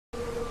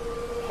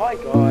Hi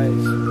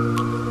guys,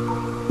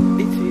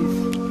 it is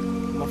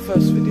my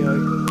first video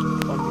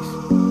on this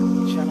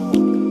channel.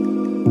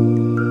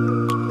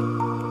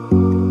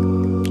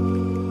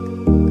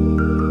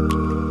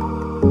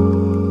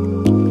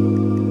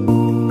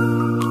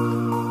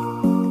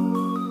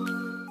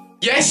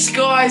 Yes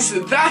guys,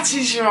 that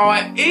is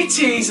right, it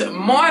is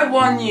my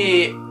 1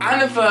 year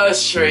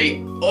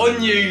anniversary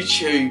on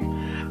YouTube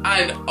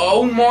and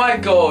oh my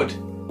god,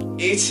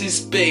 it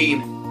has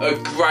been a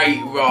great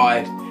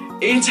ride.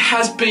 It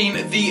has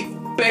been the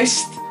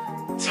best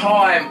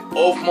time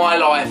of my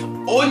life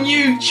on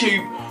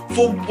YouTube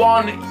for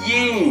 1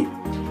 year.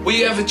 We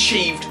have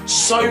achieved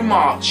so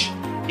much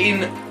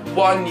in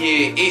 1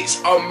 year,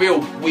 it's unreal.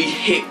 We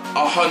hit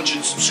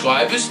 100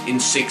 subscribers in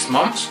 6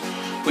 months.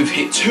 We've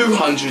hit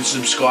 200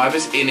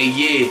 subscribers in a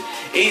year.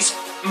 It's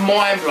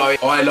mind-blowing.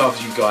 I love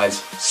you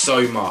guys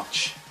so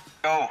much.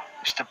 Yo,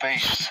 it's the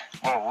Beast.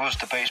 Well, it was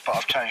the Beast, but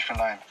I've changed my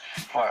name.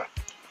 Right.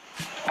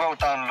 Well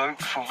done,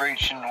 Luke, for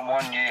reaching the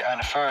 1 year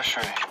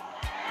anniversary.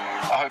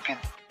 I hope you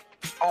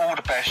all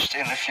the best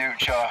in the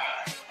future,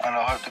 and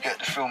I hope to get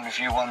to film with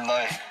you one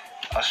day.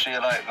 I'll see you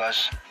later,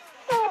 guys.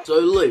 So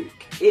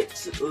Luke,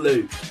 it's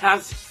Luke,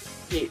 has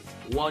hit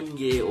 1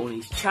 year on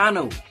his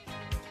channel.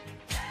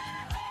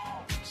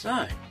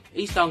 So,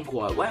 he's done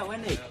quite well,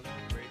 hasn't he?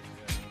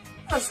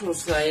 I just want to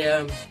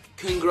say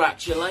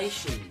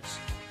congratulations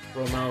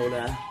from old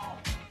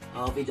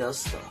Harvey Does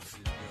Stuff.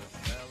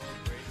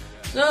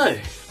 So,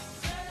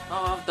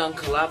 I've done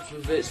collabs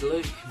with It's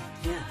Luke.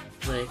 Yeah,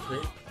 very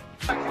clear.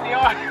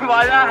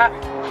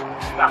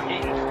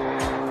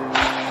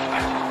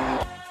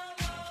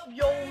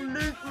 Yo,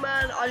 Luke,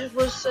 man, I just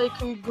want to say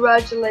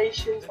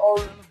congratulations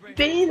on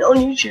being on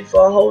YouTube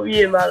for a whole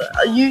year, man.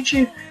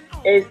 YouTube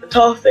is a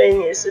tough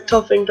thing. It's a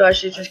tough thing to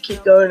actually just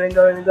keep going and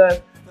going and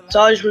going. So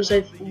I just want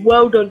to say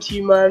well done to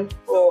you, man,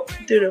 for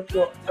doing it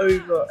for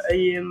over a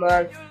year,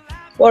 man.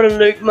 Well done,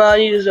 Luke, man.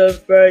 You deserve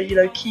it, bro. You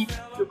know, keep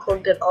your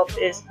content up.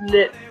 It's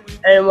lit.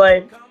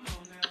 Anyway,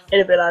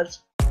 in a bit, lads.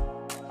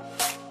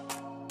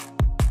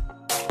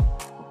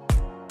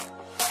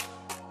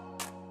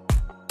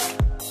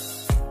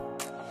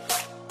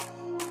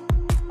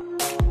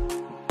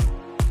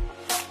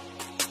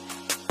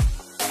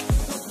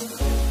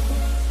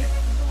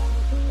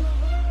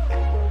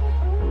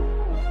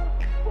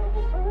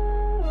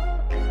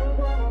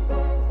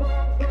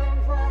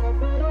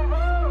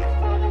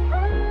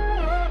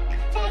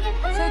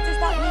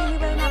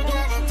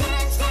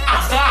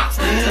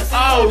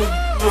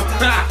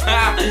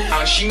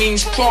 Oh, she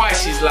means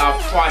prices, love.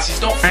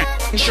 Prices, not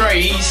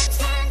trees.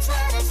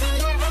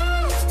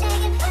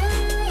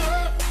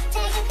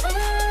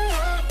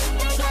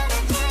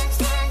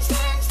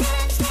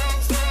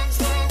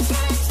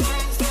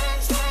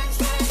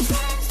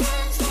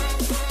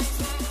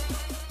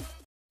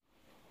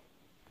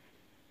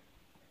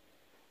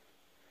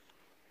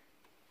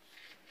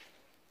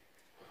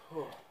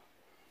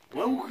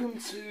 Welcome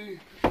to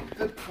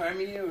the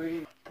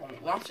premiere.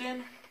 Put that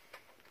in.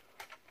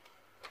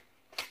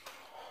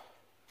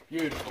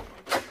 Beautiful.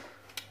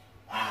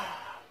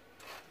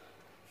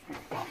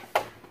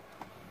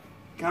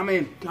 Come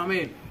in, come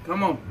in,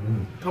 come on.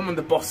 Come on,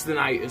 the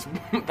Bostonators.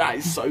 That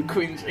is so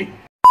cringy.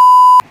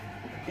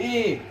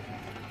 Here.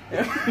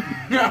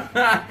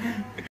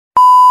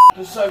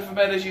 The sofa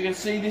bed, as you can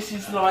see, this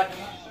is like,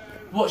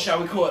 what shall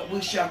we call it?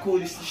 What shall I call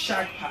this? The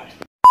shag pad.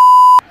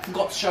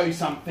 Forgot to show you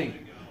something.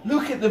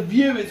 Look at the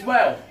view as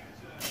well.